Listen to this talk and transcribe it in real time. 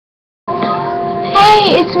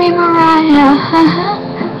it's me, Mariah.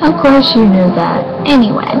 Of course you knew that.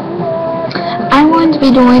 Anyway, I'm going to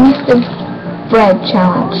be doing the bread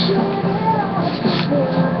challenge.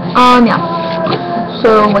 Yeah.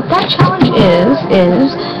 So what that challenge is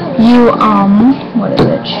you, what is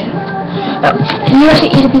it? Oh, you have to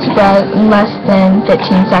eat a piece of bread in less than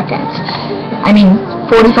 15 seconds. I mean,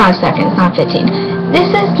 45 seconds, not 15. This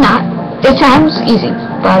is not, it sounds easy,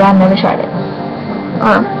 but I've never tried it.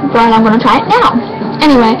 But I'm going to try it now.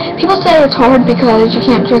 Anyway, people say it's hard because you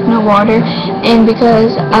can't drink no water and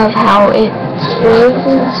because of how it spoils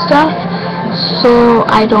and stuff. So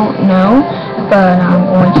I don't know, but I'm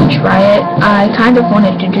going to try it. I kind of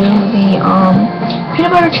wanted to do the peanut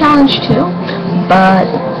butter challenge too, but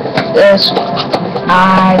this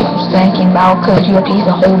I was thinking about because you have to eat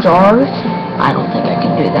the whole jar. I don't think I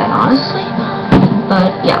can do that honestly,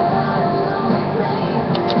 but yeah.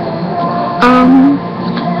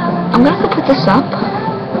 I'm gonna go put this up.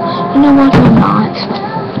 You know what? I'm not.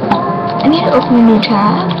 I need to open a new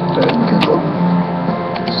tab for Google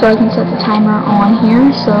so I can set the timer on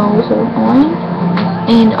here. So hold on,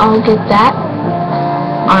 and I'll get that.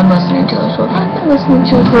 I'm listening to Taylor Swift. I've been listening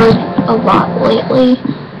to her a lot lately,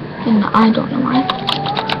 and I don't know why.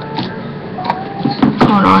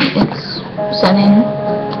 Hold on, it's setting.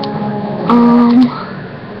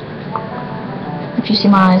 If you see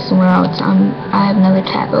my eyes somewhere else, I have another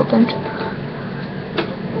tab opened.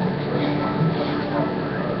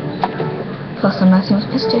 Plus I'm messing with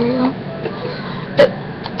my stereo.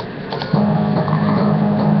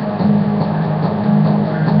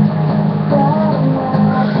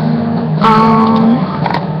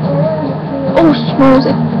 Oh, where is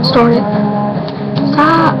it? Started.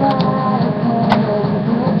 Stop.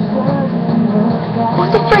 What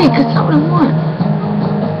the freak? That's not what I want.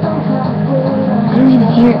 I don't even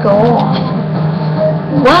hear it go off.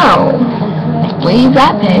 Wow. Leave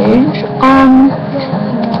that page.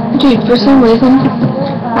 Dude, for some reason,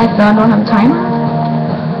 my phone don't have a timer.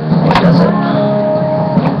 Or does it?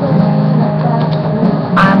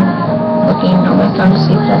 I'm looking on my phone to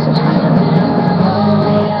see if it has a timer.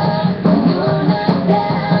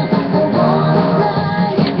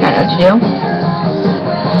 I know what to do.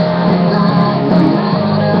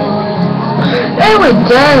 Oh, it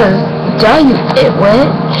does. Duh, you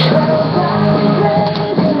witch.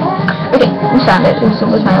 Okay, we found it. This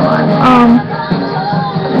was my alarm.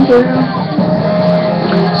 Here.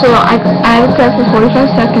 So I was there for 45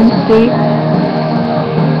 seconds. See.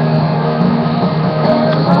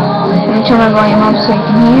 Let me turn my volume up so you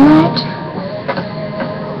can hear it.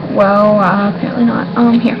 Well, apparently not.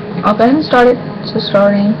 Here. I'll go ahead and start it. So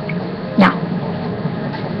starting now.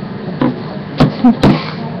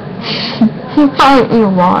 You probably eat a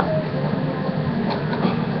lot.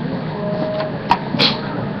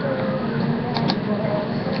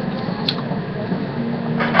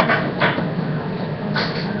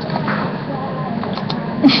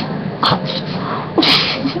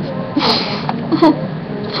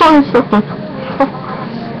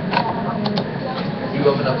 You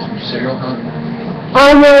open up some cereal, huh?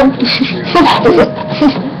 I will.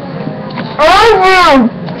 I will.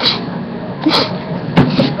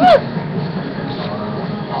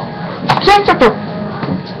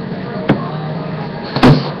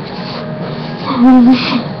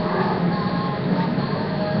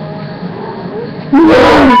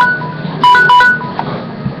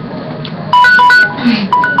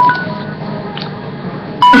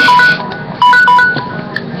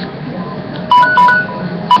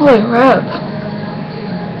 Holy crap.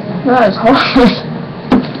 That is hard.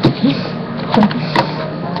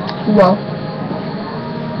 Well.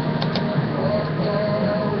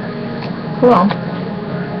 Well.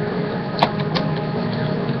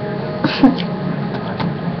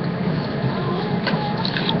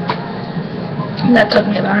 That took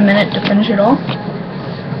me about a minute to finish it all.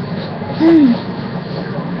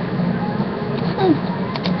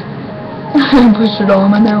 I pushed it all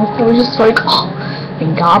in my mouth. I was just like,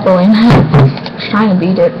 and gobbling. I was trying to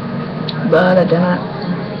beat it, but I didn't.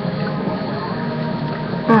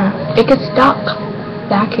 It gets stuck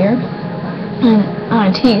back here and on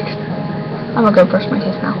my teeth. I'm gonna go brush my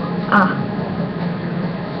teeth now.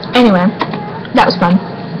 Anyway, that was fun.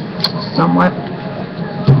 Somewhat.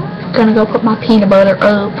 Gonna go put my peanut butter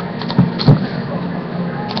up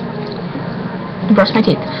and brush my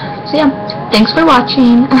teeth. So yeah, thanks for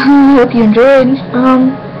watching. I hope you enjoyed.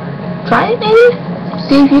 Try it maybe.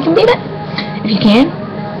 See if you can beat it. If you can,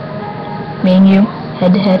 me and you,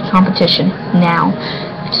 head-to-head competition now.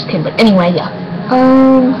 Just kidding, but anyway, yeah.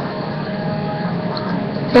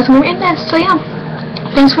 That's where we're in this. So yeah,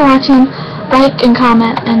 thanks for watching. Like and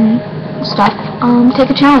comment and stuff. take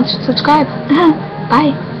a challenge. Subscribe.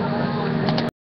 Bye.